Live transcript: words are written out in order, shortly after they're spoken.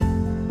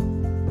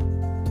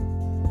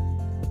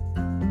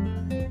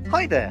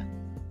Hi there,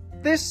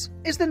 this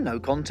is the No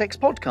Context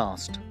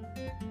Podcast.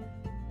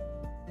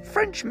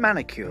 French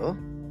manicure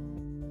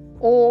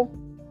or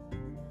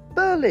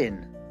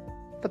Berlin,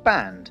 the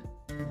band?